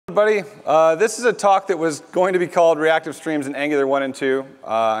Everybody, this is a talk that was going to be called Reactive Streams in Angular 1 and 2.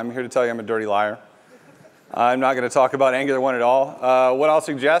 I'm here to tell you I'm a dirty liar. I'm not going to talk about Angular 1 at all. What I'll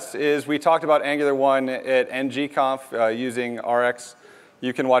suggest is we talked about Angular 1 at ngconf using Rx.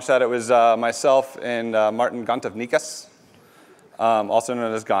 You can watch that. It was myself and Martin Gontovnikas, also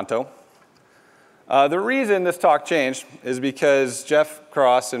known as Gonto. The reason this talk changed is because Jeff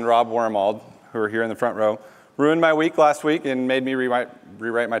Cross and Rob Wormald, who are here in the front row, ruined my week last week and made me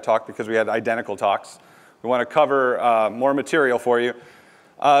rewrite my talk because we had identical talks. We want to cover more material for you.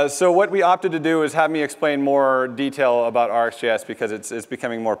 So what we opted to do is have me explain more detail about RxJS because it's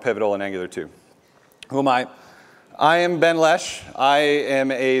becoming more pivotal in Angular 2. Who am I? I am Ben Lesh. I am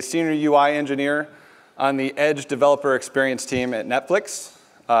a senior UI engineer on the Edge developer experience team at Netflix.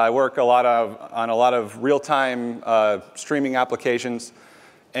 I work on a lot of real-time streaming applications.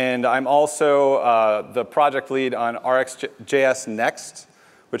 And I'm also the project lead on RxJS Next,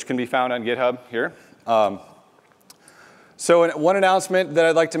 which can be found on GitHub here. So one announcement that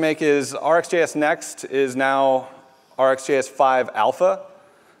I'd like to make is RxJS Next is now RxJS 5 Alpha.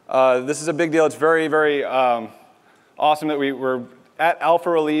 This is a big deal. It's very, very awesome that we're at alpha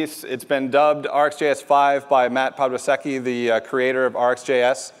release. It's been dubbed RxJS 5 by Matt Podwasecki, the creator of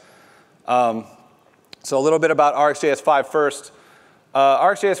RxJS. So a little bit about RxJS 5 first.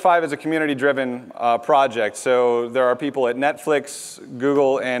 RxJS 5 is a community-driven project, so there are people at Netflix,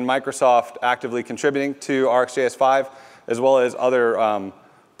 Google, and Microsoft actively contributing to RxJS 5, as well as other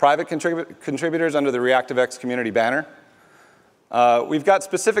private contributors under the ReactiveX community banner. We've got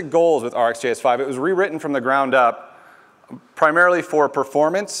specific goals with RxJS 5. It was rewritten from the ground up, primarily for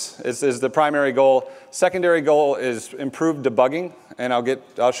performance. This is the primary goal. Secondary goal is improved debugging, and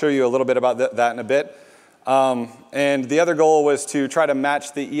I'll show you a little bit about that in a bit. And the other goal was to try to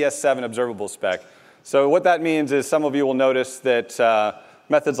match the ES7 observable spec. So what that means is some of you will notice that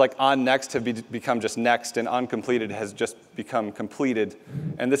methods like onNext have become just next, and onCompleted has just become completed.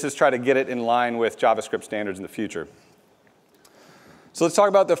 And this is try to get it in line with JavaScript standards in the future. So let's talk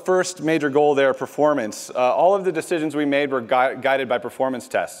about the first major goal there, performance. All of the decisions we made were guided by performance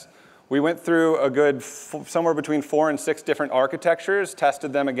tests. We went through a good somewhere between 4 and 6 different architectures,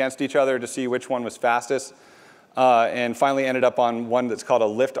 tested them against each other to see which one was fastest, and finally ended up on one that's called a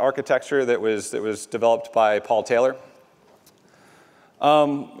lift architecture that was developed by Paul Taylor.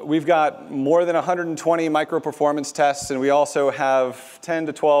 We've got more than 120 micro performance tests, and we also have 10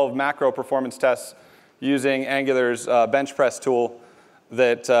 to 12 macro performance tests using Angular's bench press tool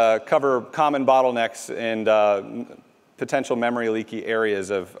that cover common bottlenecks and potential memory leaky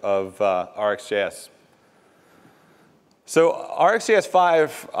areas of RxJS. So RxJS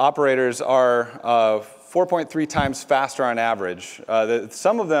 5 operators are 4.3 times faster on average.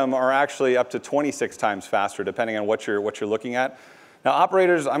 Some of them are actually up to 26 times faster, depending on what you're looking at. Now,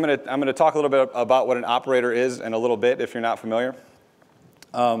 operators, I'm going to talk a little bit about what an operator is in a little bit, if you're not familiar.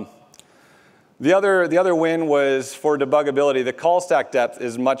 The other win was for debuggability. The call stack depth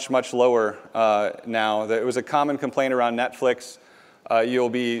is much, much lower now. It was a common complaint around Netflix. You'll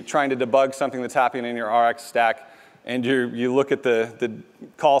be trying to debug something that's happening in your Rx stack, and you look at the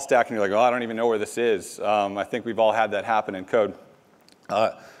call stack, and you're like, oh, I don't even know where this is. I think we've all had that happen in code.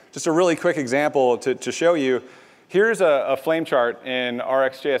 Just a really quick example to show you. Here's a flame chart in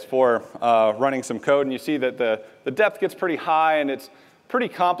RxJS 4 running some code, and you see that the depth gets pretty high, and it's pretty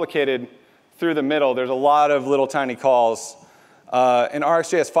complicated through the middle. There's a lot of little tiny calls. In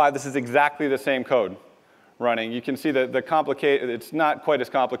RxJS 5, this is exactly the same code running. You can see that it's not quite as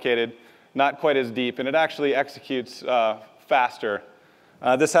complicated, not quite as deep, and it actually executes faster.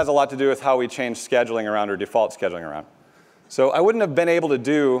 This has a lot to do with how we change scheduling around or default scheduling around. So I wouldn't have been able to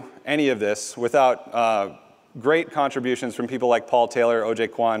do any of this without great contributions from people like Paul Taylor,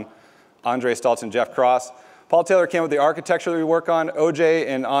 OJ Kwan, Andre Staltz, and Jeff Cross. Paul Taylor came with the architecture that we work on. OJ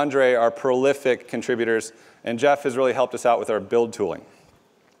and Andre are prolific contributors, and Jeff has really helped us out with our build tooling.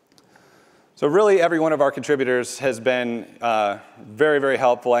 So really, every one of our contributors has been very, very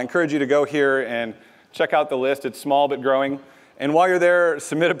helpful. I encourage you to go here and check out the list. It's small but growing. And while you're there,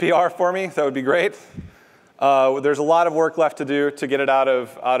 submit a PR for me. That would be great. There's a lot of work left to do to get it out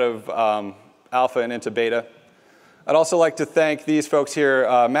of alpha and into beta. I'd also like to thank these folks here,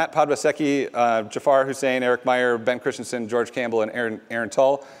 Matt Podwasecki, Jafar Hussain, Eric Meyer, Ben Christensen, George Campbell, and Aaron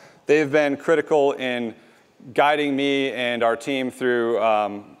Tull. They've been critical in guiding me and our team through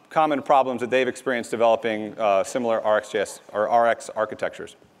common problems that they've experienced developing similar RxJS or Rx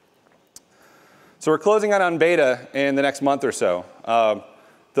architectures. So we're closing out on beta in the next month or so.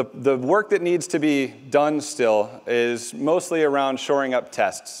 The work that needs to be done still is mostly around shoring up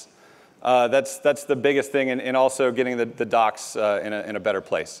tests. That's the biggest thing, and also getting the docs in a better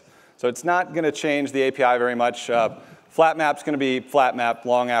place. So it's not going to change the API very much. Flat map's going to be flat map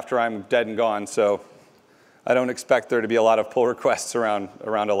long after I'm dead and gone, so I don't expect there to be a lot of pull requests around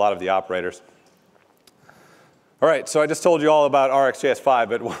a lot of the operators. All right, so I just told you all about RxJS 5,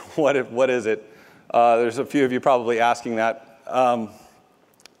 but what is it? There's a few of you probably asking that.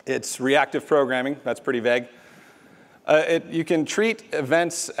 It's reactive programming. That's pretty vague. You can treat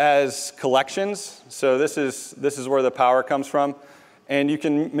events as collections. So this is where the power comes from. And you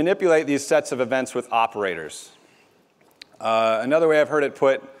can manipulate these sets of events with operators. Another way I've heard it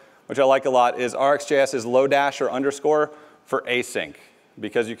put, which I like a lot, is RxJS is lodash or underscore for async,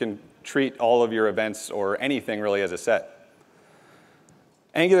 because you can treat all of your events or anything really as a set.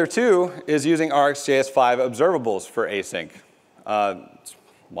 Angular 2 is using RxJS 5 observables for async. That's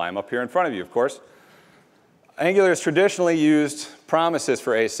why I'm up here in front of you, of course. Angular has traditionally used promises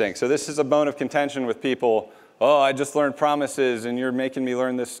for async. So this is a bone of contention with people. Oh, I just learned promises, and you're making me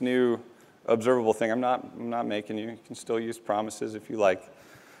learn this new observable thing. I'm not making you. You can still use promises if you like.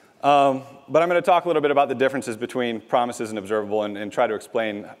 But I'm going to talk a little bit about the differences between promises and observable and try to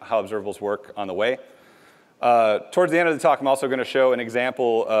explain how observables work on the way. Towards the end of the talk, I'm also going to show an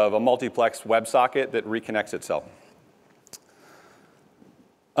example of a multiplexed WebSocket that reconnects itself.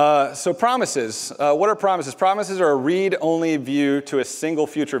 So promises. What are promises? Promises are a read-only view to a single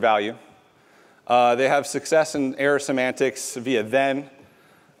future value. They have success and error semantics via then.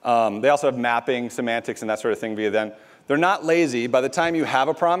 They also have mapping semantics and that sort of thing via then. They're not lazy. By the time you have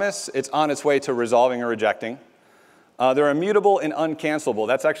a promise, it's on its way to resolving or rejecting. They're immutable and uncancelable.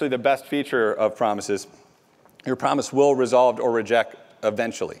 That's actually the best feature of promises. Your promise will resolve or reject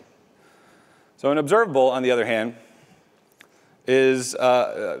eventually. So an observable, on the other hand, is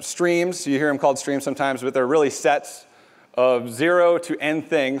streams. You hear them called streams sometimes, but they're really sets of 0 to n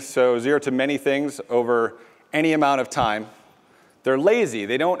things, so 0 to many things over any amount of time. They're lazy.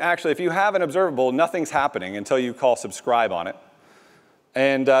 They don't actually, if you have an observable, nothing's happening until you call subscribe on it.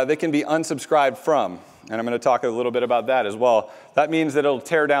 And they can be unsubscribed from. And I'm going to talk a little bit about that as well. That means that it'll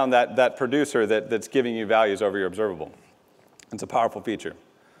tear down that producer that's giving you values over your observable. It's a powerful feature.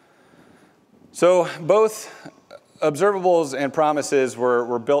 So both observables and promises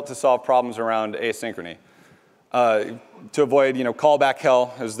were built to solve problems around asynchrony. To avoid, callback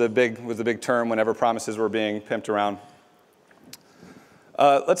hell was the big term whenever promises were being pimped around.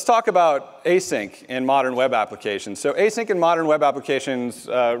 Let's talk about async in modern web applications. So async in modern web applications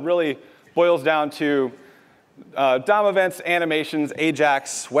really boils down to DOM events, animations,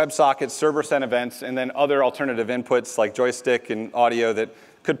 AJAX, WebSockets, server-sent events, and then other alternative inputs like joystick and audio that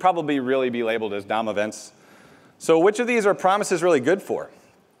could probably really be labeled as DOM events. So which of these are promises really good for?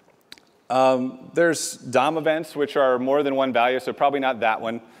 There's DOM events, which are more than one value, so probably not that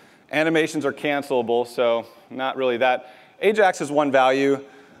one. Animations are cancelable, so not really that. AJAX is one value.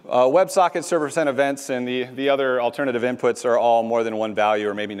 WebSocket, server-sent events, and the other alternative inputs are all more than one value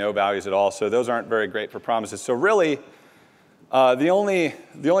or maybe no values at all, so those aren't very great for promises. So really, the only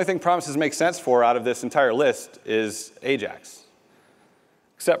thing promises make sense for out of this entire list is AJAX,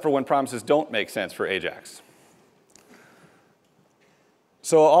 except for when promises don't make sense for AJAX.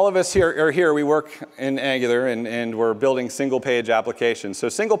 So all of us here, we work in Angular, and we're building single-page applications. So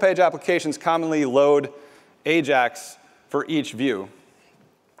single-page applications commonly load AJAX for each view.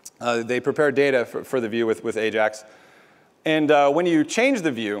 They prepare data for the view with AJAX. And when you change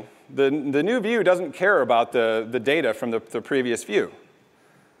the view, the new view doesn't care about the data from the previous view.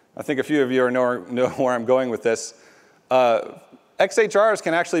 I think a few of you know where I'm going with this. XHRs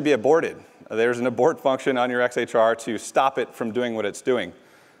can actually be aborted. There's an abort function on your XHR to stop it from doing what it's doing.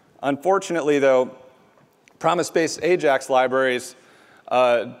 Unfortunately, though, promise-based AJAX libraries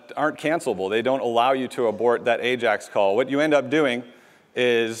aren't cancelable. They don't allow you to abort that AJAX call. What you end up doing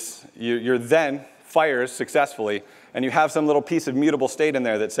is your then fires successfully, and you have some little piece of mutable state in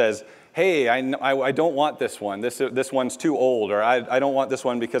there that says, hey, I don't want this one. This one's too old, or I don't want this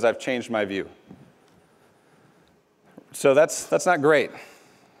one because I've changed my view. So that's not great.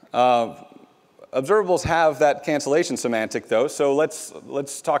 Observables have that cancellation semantic, though, so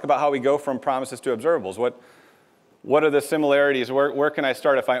let's talk about how we go from promises to observables. What are the similarities? Where can I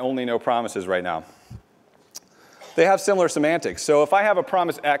start if I only know promises right now? They have similar semantics. So if I have a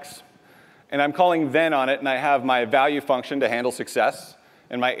promise X, and I'm calling then on it, and I have my value function to handle success,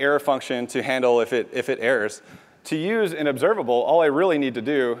 and my error function to handle if it errors, to use an observable, all I really need to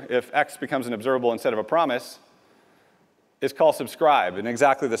do, if X becomes an observable instead of a promise, is call subscribe in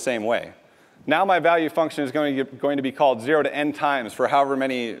exactly the same way. Now my value function is going to be called 0 to n times for however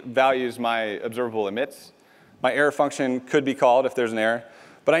many values my observable emits. My error function could be called if there's an error.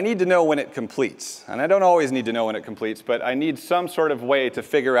 But But I need to know when it completes. And I don't always need to know when it completes, but I need some sort of way to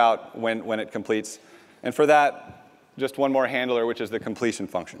figure out when it completes. And for that, just one more handler, which is the completion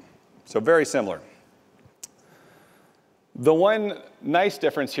function. So very similar. The one nice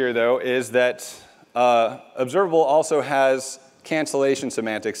difference here, though, is that observable also has cancellation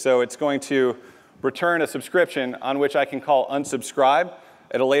semantics. So it's going to return a subscription on which I can call unsubscribe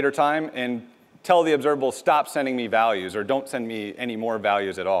at a later time and tell the observable, stop sending me values, or don't send me any more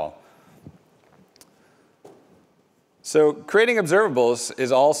values at all. So creating observables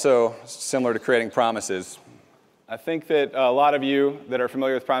is also similar to creating promises. I think that a lot of you that are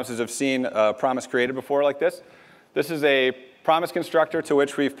familiar with promises have seen a promise created before like this. This is a promise constructor to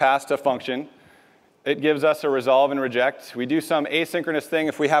which we've passed a function. It gives us a resolve and reject. We do some asynchronous thing.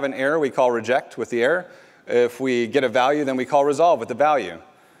 If we have an error, we call reject with the error. If we get a value, then we call resolve with the value.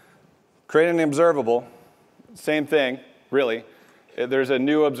 Creating an observable, same thing, really. There's a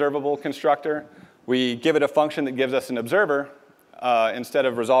new observable constructor. We give it a function that gives us an observer instead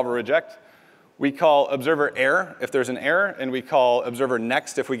of resolve or reject. We call observer error if there's an error, and we call observer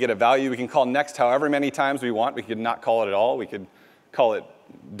next if we get a value. We can call next however many times we want. We could not call it at all. We could call it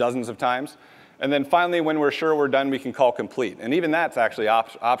dozens of times. And then finally, when we're sure we're done, we can call complete. And even that's actually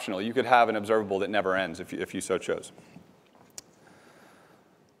optional. You could have an observable that never ends if you so chose.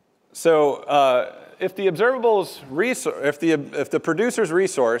 So if the observable's if the producer's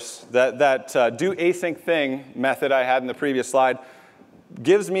resource, that do async thing method I had in the previous slide,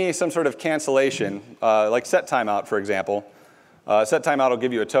 gives me some sort of cancellation, like set timeout, for example. Set timeout will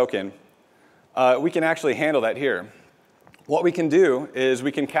give you a token. We can actually handle that here. What we can do is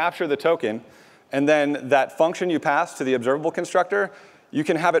we can capture the token, and then that function you pass to the observable constructor, you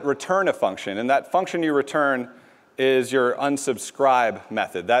can have it return a function. And that function you return is your unsubscribe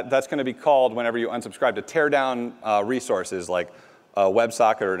method. That's going to be called whenever you unsubscribe to tear down resources like a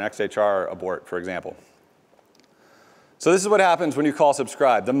WebSocket or an XHR abort, for example. So this is what happens when you call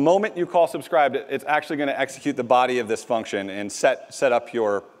subscribe. The moment you call subscribe, it's actually going to execute the body of this function and set up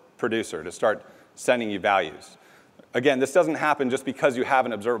your producer to start sending you values. Again, this doesn't happen just because you have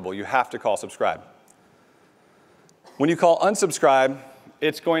an observable. You have to call subscribe. When you call unsubscribe,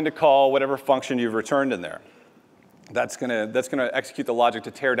 it's going to call whatever function you've returned in there. That's going to execute the logic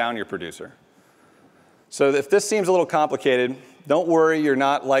to tear down your producer. So if this seems a little complicated, don't worry. You're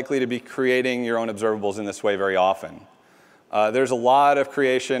not likely to be creating your own observables in this way very often. There's a lot of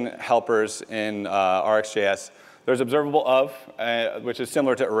creation helpers in RxJS. There's observable of, which is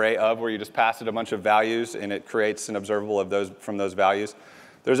similar to array of, where you just pass it a bunch of values and it creates an observable of those from those values.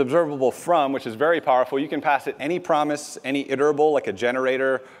 There's observable from, which is very powerful. You can pass it any promise, any iterable, like a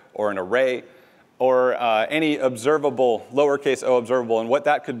generator or an array, or any observable, lowercase o observable. And what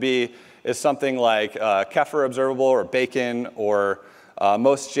that could be is something like Kefir observable or Bacon or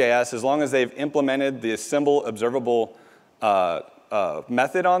most.js, as long as they've implemented the symbol observable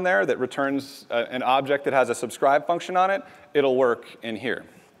method on there that returns an object that has a subscribe function on it, it'll work in here.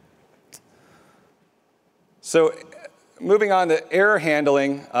 So moving on to error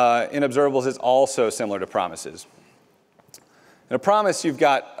handling in observables is also similar to promises. In a promise, you've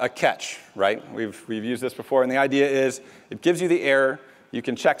got a catch, right? We've used this before, and the idea is it gives you the error. You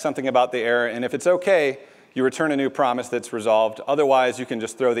can check something about the error, and if it's OK, you return a new promise that's resolved. Otherwise, you can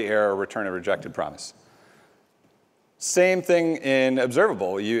just throw the error or return a rejected promise. Same thing in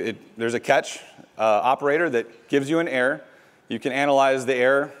observable. There's a catch operator that gives you an error. You can analyze the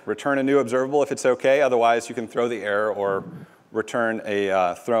error, return a new observable if it's OK. Otherwise, you can throw the error or return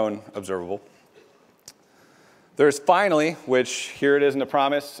a thrown observable. There's finally, which here it is in the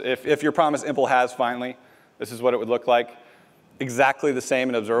promise. If your promise impl has finally, this is what it would look like. Exactly the same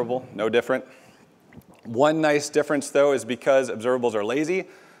in observable, no different. One nice difference, though, is because observables are lazy,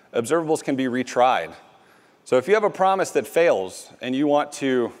 observables can be retried. So if you have a promise that fails and you want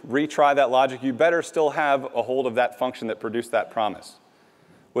to retry that logic, you better still have a hold of that function that produced that promise.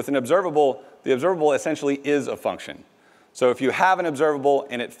 With an observable, the observable essentially is a function. So if you have an observable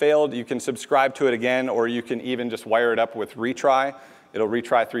and it failed, you can subscribe to it again, or you can even just wire it up with retry. It'll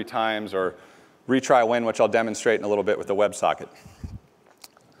retry 3 times, or retry when, which I'll demonstrate in a little bit with the WebSocket.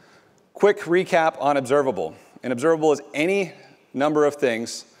 Quick recap on observable. An observable is any number of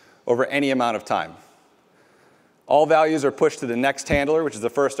things over any amount of time. All values are pushed to the next handler, which is the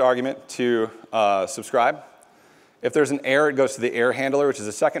first argument to subscribe. If there's an error, it goes to the error handler, which is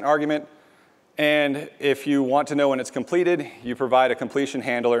the second argument. And if you want to know when it's completed, you provide a completion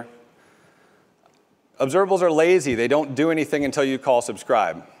handler. Observables are lazy. They don't do anything until you call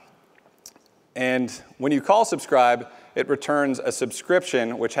subscribe. And when you call subscribe, it returns a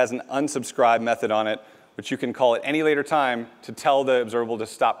subscription, which has an unsubscribe method on it, which you can call at any later time to tell the observable to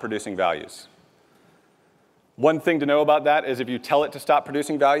stop producing values. One thing to know about that is if you tell it to stop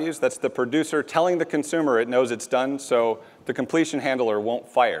producing values, that's the producer telling the consumer it knows it's done, so the completion handler won't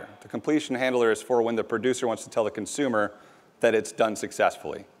fire. The completion handler is for when the producer wants to tell the consumer that it's done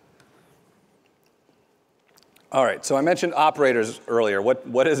successfully. All right, so I mentioned operators earlier.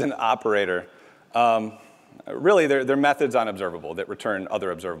 What is an operator? Really, they're methods on observable that return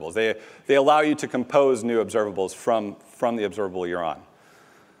other observables. They allow you to compose new observables from the observable you're on.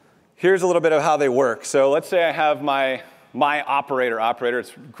 Here's a little bit of how they work. So let's say I have my operator.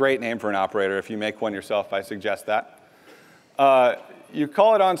 It's a great name for an operator. If you make one yourself, I suggest that. You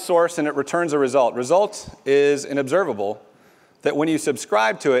call it on source, and it returns a result. Result is an observable that when you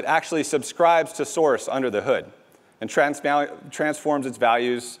subscribe to it, actually subscribes to source under the hood and transforms its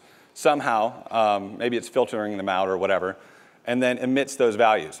values somehow. Maybe it's filtering them out or whatever, and then emits those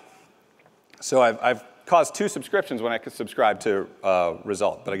values. So I've caused 2 subscriptions when I could subscribe to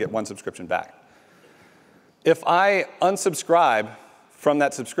result, but I get 1 subscription back. If I unsubscribe from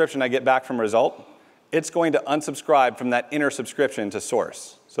that subscription I get back from result, it's going to unsubscribe from that inner subscription to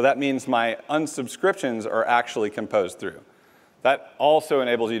source. So that means my unsubscriptions are actually composed through. That also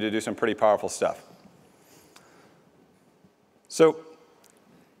enables you to do some pretty powerful stuff. So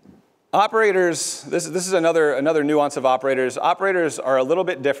operators, this is another nuance of operators. Operators are a little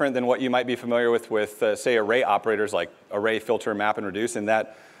bit different than what you might be familiar with say, array operators like array, filter, map, and reduce, in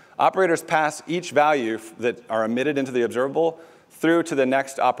that operators pass each value that are emitted into the observable through to the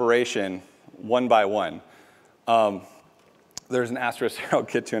next operation one by one. There's an asterisk here I'll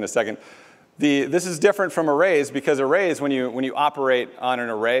get to in a second. This is different from arrays because arrays, when you operate on an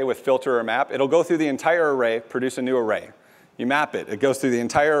array with filter or map, it'll go through the entire array, produce a new array. You map it. It goes through the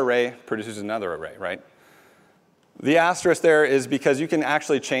entire array, produces another array, right? The asterisk there is because you can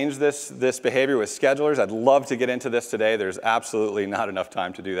actually change this behavior with schedulers. I'd love to get into this today. There's absolutely not enough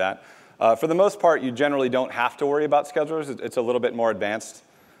time to do that. For the most part, you generally don't have to worry about schedulers. It's a little bit more advanced.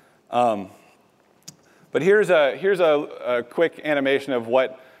 But here's a quick animation of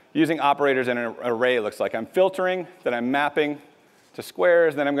what using operators in an array looks like. I'm filtering, then I'm mapping to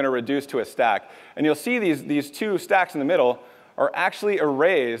squares, then I'm going to reduce to a stack. And you'll see these 2 stacks in the middle are actually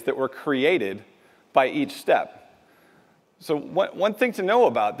arrays that were created by each step. So one thing to know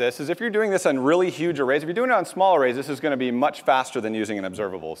about this is if you're doing this on really huge arrays, if you're doing it on small arrays, this is going to be much faster than using an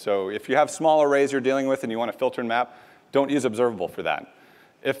observable. So if you have small arrays you're dealing with and you want to filter and map, don't use observable for that.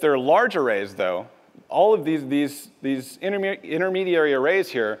 If they're large arrays, though, all of these intermediary arrays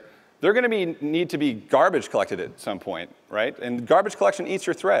here, they're going to need to be garbage collected at some point, right? And garbage collection eats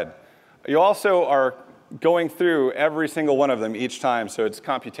your thread. You also are going through every single one of them each time, so it's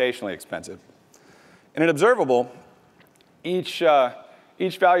computationally expensive. In an observable, each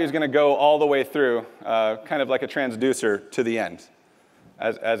value is going to go all the way through, kind of like a transducer to the end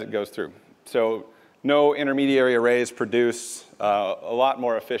as it goes through. So no intermediary arrays produce, a lot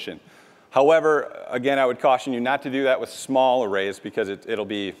more efficient. However, again, I would caution you not to do that with small arrays because it'll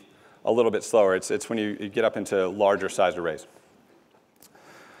be a little bit slower. It's when you get up into larger sized arrays.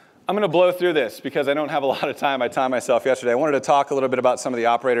 I'm going to blow through this because I don't have a lot of time. I timed myself yesterday. I wanted to talk a little bit about some of the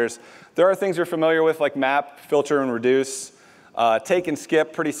operators. There are things you're familiar with like map, filter, and reduce. Take and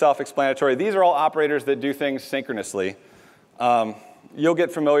skip, pretty self-explanatory. These are all operators that do things synchronously. You'll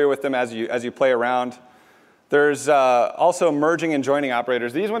get familiar with them as you play around. There's also merging and joining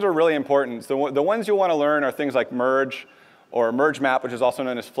operators. These ones are really important. So the ones you'll want to learn are things like merge or merge map, which is also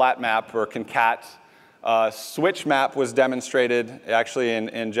known as flat map or concat. Switch map was demonstrated actually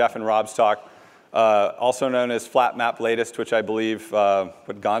in Jeff and Rob's talk, also known as flat map latest, which I believe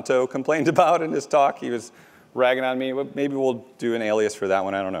what Gonto complained about in his talk. He was ragging on me. Maybe we'll do an alias for that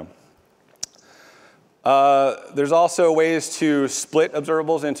one. I don't know. There's also ways to split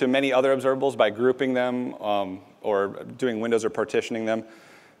observables into many other observables by grouping them or doing windows or partitioning them.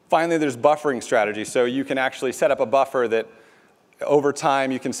 Finally, there's buffering strategy. So you can actually set up a buffer that over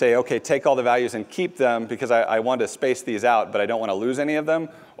time you can say, OK, take all the values and keep them because I want to space these out, but I don't want to lose any of them.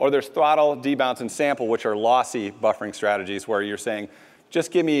 Or there's throttle, debounce, and sample, which are lossy buffering strategies where you're saying,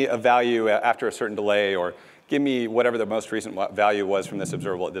 just give me a value after a certain delay, or give me whatever the most recent value was from this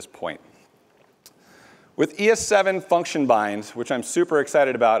observable at this point. With ES7 function bind, which I'm super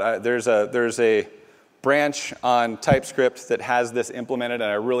excited about, there's a branch on TypeScript that has this implemented, and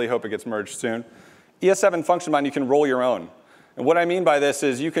I really hope it gets merged soon. ES7 function bind, you can roll your own. And what I mean by this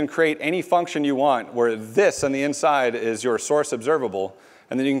is you can create any function you want where this on the inside is your source observable,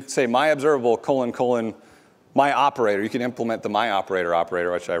 and then you can say my observable : my operator. You can implement the my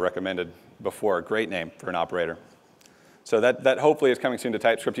operator, which I recommended before. A great name for an operator. So that hopefully is coming soon to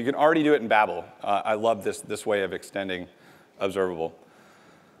TypeScript. You can already do it in Babel. I love this way of extending observable.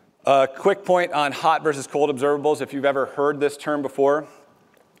 Quick point on hot versus cold observables. If you've ever heard this term before,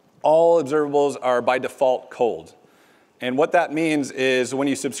 all observables are by default cold. And what that means is when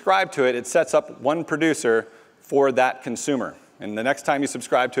you subscribe to it, it sets up one producer for that consumer. And the next time you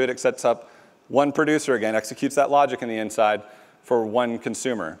subscribe to it, it sets up one producer again, executes that logic in the inside for one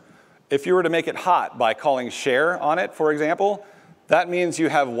consumer. If you were to make it hot by calling share on it, for example, that means you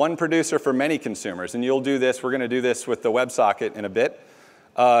have one producer for many consumers. And you'll do this, we're going to do this with the WebSocket in a bit.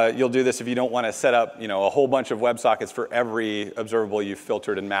 You'll do this if you don't want to set up a whole bunch of WebSockets for every observable you've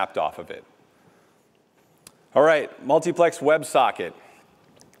filtered and mapped off of it. All right, multiplex WebSocket.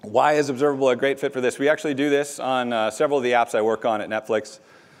 Why is observable a great fit for this? We actually do this on several of the apps I work on at Netflix.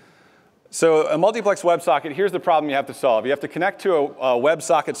 So a multiplex WebSocket, here's the problem you have to solve. You have to connect to a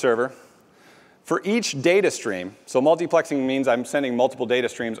WebSocket server. For each data stream, so multiplexing means I'm sending multiple data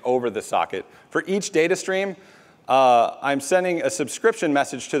streams over the socket. For each data stream, I'm sending a subscription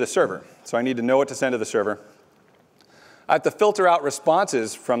message to the server. So I need to know what to send to the server. I have to filter out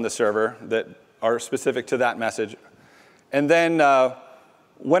responses from the server that are specific to that message. And then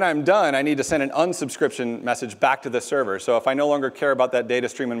when I'm done, I need to send an unsubscription message back to the server. So if I no longer care about that data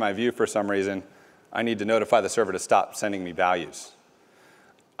stream in my view for some reason, I need to notify the server to stop sending me values.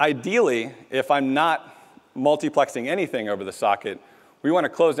 Ideally, if I'm not multiplexing anything over the socket, we want to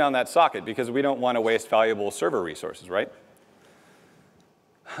close down that socket because we don't want to waste valuable server resources, right?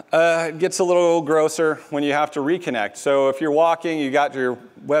 It gets a little grosser when you have to reconnect. So if you're walking, you got your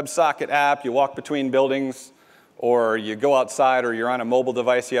WebSocket app, you walk between buildings, or you go outside, or you're on a mobile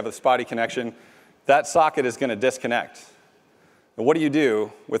device, you have a spotty connection, that socket is going to disconnect. And what do you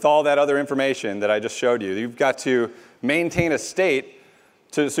do with all that other information that I just showed you? You've got to maintain a state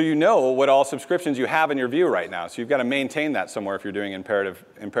so you know what all subscriptions you have in your view right now. So you've got to maintain that somewhere if you're doing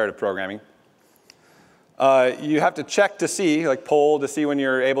imperative programming. You have to check to see, like poll to see when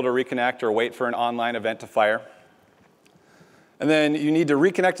you're able to reconnect or wait for an online event to fire. And then you need to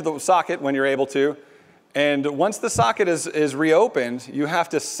reconnect to the socket when you're able to. And once the socket is reopened, you have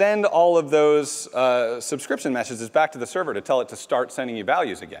to send all of those subscription messages back to the server to tell it to start sending you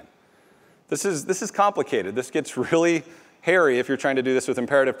values again. This is complicated. This gets really hairy if you're trying to do this with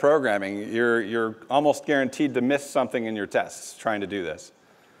imperative programming. You're almost guaranteed to miss something in your tests trying to do this.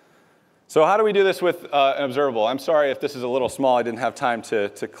 So how do we do this with an observable? I'm sorry if this is a little small. I didn't have time to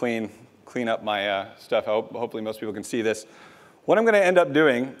clean up my stuff. Hopefully most people can see this. What I'm going to end up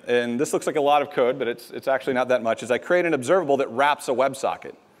doing, and this looks like a lot of code, but it's actually not that much, is I create an observable that wraps a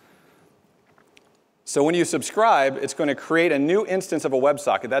WebSocket. So when you subscribe, it's going to create a new instance of a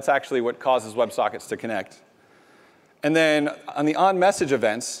WebSocket. That's actually what causes WebSockets to connect. And then on the onMessage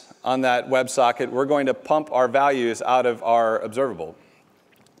events on that WebSocket, we're going to pump our values out of our observable.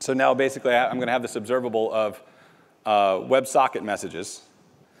 So now basically I'm going to have this observable of WebSocket messages.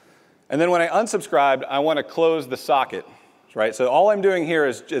 And then when I unsubscribe, I want to close the socket. Right? So all I'm doing here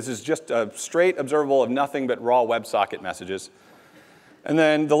is just a straight observable of nothing but raw WebSocket messages. And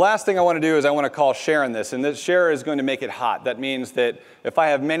then the last thing I want to do is I want to call share in this. And this share is going to make it hot. That means that if I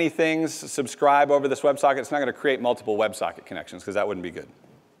have many things subscribe over this WebSocket, it's not going to create multiple WebSocket connections because that wouldn't be good.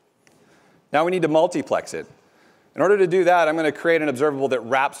 Now we need to multiplex it. In order to do that, I'm going to create an observable that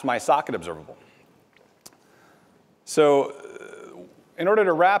wraps my socket observable. So in order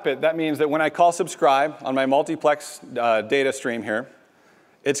to wrap it, that means that when I call subscribe on my multiplex data stream here,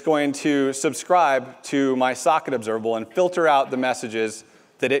 it's going to subscribe to my socket observable and filter out the messages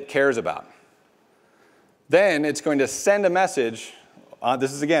that it cares about. Then it's going to send a message.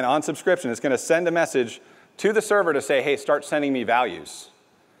 This is, again, on subscription. It's going to send a message to the server to say, hey, start sending me values.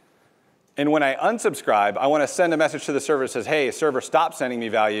 And when I unsubscribe, I want to send a message to the server that says, hey, server, stop sending me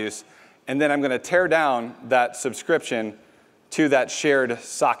values. And then I'm going to tear down that subscription to that shared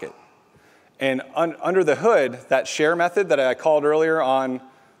socket. And under the hood, that share method that I called earlier on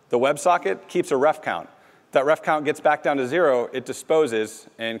the WebSocket keeps a ref count. If that ref count gets back down to 0, it disposes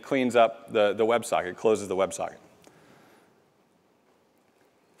and cleans up the WebSocket, closes the WebSocket.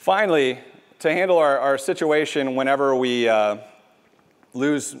 Finally, to handle our situation whenever we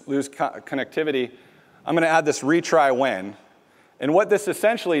lose connectivity, I'm going to add this retry when. And what this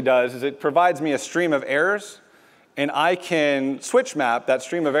essentially does is it provides me a stream of errors. And I can switch map that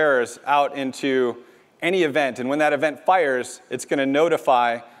stream of errors out into any event. And when that event fires, it's going to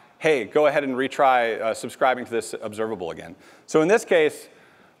notify, hey, go ahead and retry subscribing to this observable again. So in this case,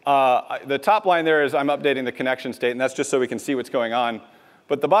 the top line there is I'm updating the connection state. And that's just so we can see what's going on.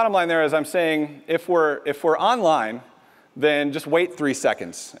 But the bottom line there is I'm saying if we're online, then just wait 3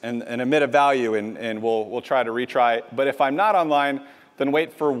 seconds and emit a value, and we'll try to retry. But if I'm not online, then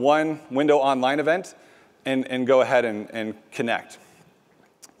wait for one window online event and go ahead and connect.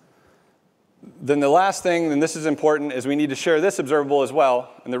 Then the last thing, and this is important, is we need to share this observable as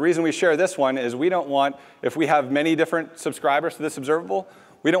well. And the reason we share this one is we don't want, if we have many different subscribers to this observable,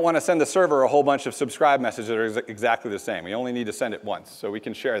 we don't want to send the server a whole bunch of subscribe messages that are exactly the same. We only need to send it once, so we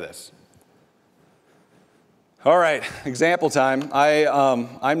can share this. All right, example time.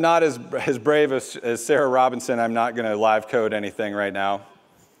 I'm not as brave as Sarah Robinson. I'm not going to live code anything right now.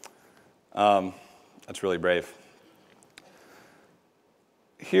 That's really brave.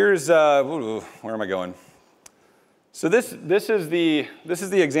 Here's, where am I going? So this is the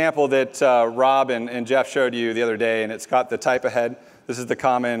example that Rob and Jeff showed you the other day, and it's got the type ahead. This is the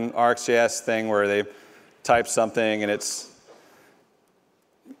common RxJS thing where they type something and it's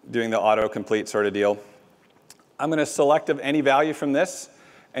doing the autocomplete sort of deal. I'm going to select any value from this,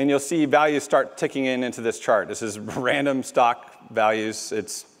 and you'll see values start ticking into this chart. This is random stock values.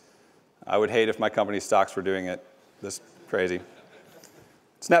 I would hate if my company's stocks were doing it this crazy.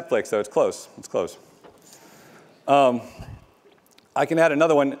 It's Netflix, though. It's close. It's close. I can add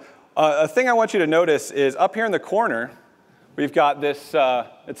another one. A thing I want you to notice is up here in the corner, we've got this,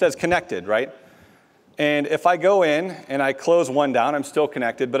 it says connected, right? And if I go in and I close one down, I'm still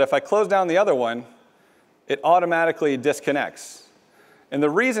connected. But if I close down the other one, it automatically disconnects. And the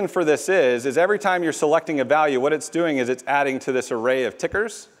reason for this is every time you're selecting a value, what it's doing is it's adding to this array of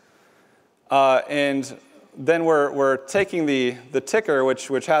tickers. And then we're taking the ticker,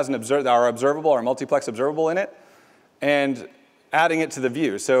 which has our observable, our multiplex observable in it, and adding it to the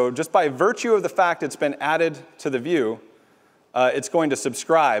view. So just by virtue of the fact it's been added to the view, it's going to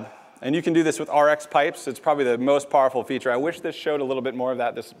subscribe. And you can do this with Rx pipes. It's probably the most powerful feature. I wish this showed a little bit more of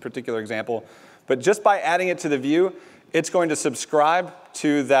that, this particular example. But just by adding it to the view, it's going to subscribe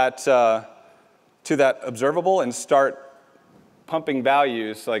to that observable and start pumping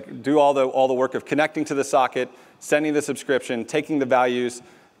values, like do all the work of connecting to the socket, sending the subscription, taking the values,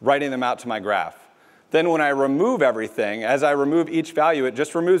 writing them out to my graph. Then when I remove everything, as I remove each value, it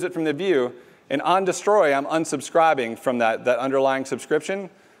just removes it from the view. And on destroy, I'm unsubscribing from that underlying subscription.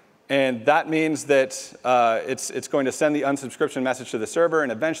 And that means that it's going to send the unsubscription message to the server.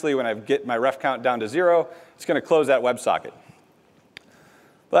 And eventually, when I get my ref count down to 0, it's going to close that WebSocket.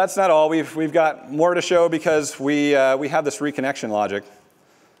 But that's not all. We've got more to show because we have this reconnection logic.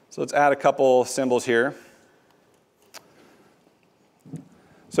 So let's add a couple symbols here.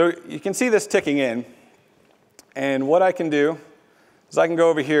 So you can see this ticking in. And what I can do is I can go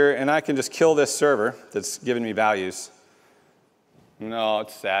over here and I can just kill this server that's giving me values. No,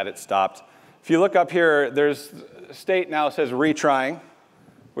 it's sad. It stopped. If you look up here, there's state now says retrying,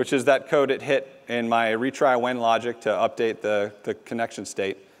 which is that code it hit in my retry when logic to update the connection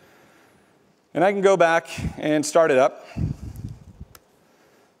state. And I can go back and start it up.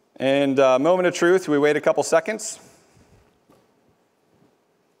 And moment of truth, we wait a couple seconds.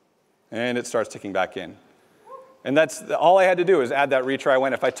 And it starts ticking back in. And that's all I had to do is add that retry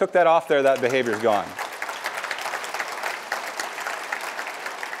when. If I took that off there, that behavior's gone.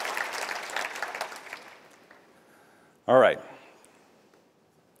 All right.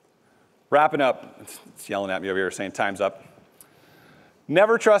 Wrapping up. It's yelling at me over here saying time's up.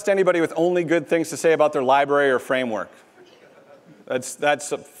 Never trust anybody with only good things to say about their library or framework.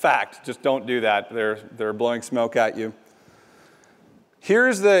 That's a fact. Just don't do that. They're blowing smoke at you.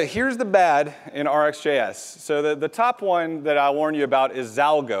 Here's the bad in RxJS. So the top one that I'll warn you about is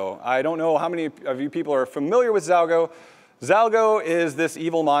Zalgo. I don't know how many of you people are familiar with Zalgo. Zalgo is this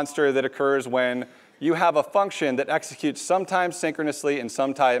evil monster that occurs when you have a function that executes sometimes synchronously and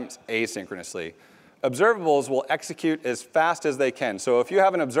sometimes asynchronously. Observables will execute as fast as they can. So if you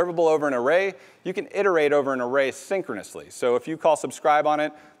have an observable over an array, you can iterate over an array synchronously. So if you call subscribe on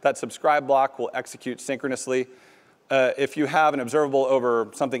it, that subscribe block will execute synchronously. If you have an observable over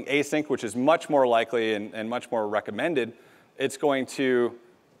something async, which is much more likely and much more recommended, it's going to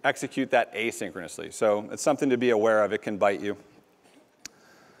execute that asynchronously. So it's something to be aware of. It can bite you.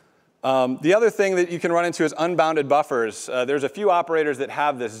 The other thing that you can run into is unbounded buffers. There's a few operators that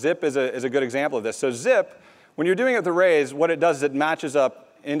have this. Zip is a good example of this. So zip, when you're doing it with arrays, what it does is it matches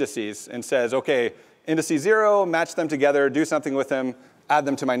up indices and says, OK, indices 0, match them together, do something with them, add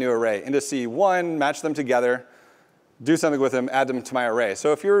them to my new array. Indices 1, match them together, do something with them, add them to my array.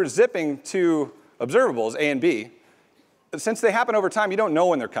 So if you're zipping two observables, A and B, since they happen over time, you don't know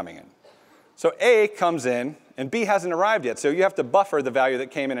when they're coming in. So A comes in, and B hasn't arrived yet. So you have to buffer the value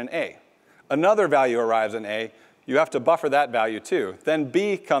that came in A. Another value arrives in A. You have to buffer that value too. Then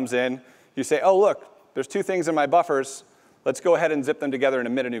B comes in. You say, oh, look, there's two things in my buffers. Let's go ahead and zip them together and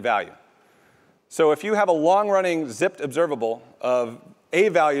emit a new value. So if you have a long-running zipped observable of A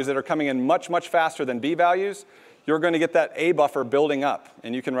values that are coming in much, much faster than B values, you're going to get that A buffer building up,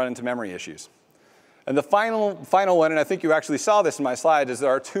 and you can run into memory issues. And the final one, and I think you actually saw this in my slide, is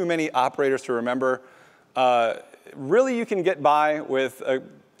there are too many operators to remember. Really, you can get by with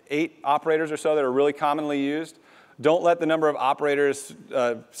 8 operators or so that are really commonly used. Don't let the number of operators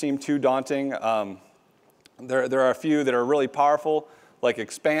seem too daunting. There are a few that are really powerful, like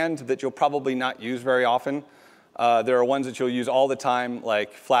expand, that you'll probably not use very often. There are ones that you'll use all the time,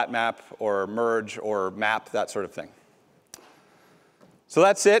 like flat map or merge or map, that sort of thing. So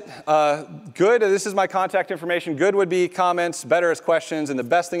that's it. Good, this is my contact information. Good would be comments, better is questions, and the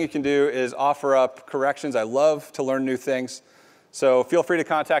best thing you can do is offer up corrections. I love to learn new things. So feel free to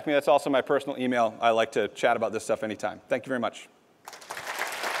contact me. That's also my personal email. I like to chat about this stuff anytime. Thank you very much.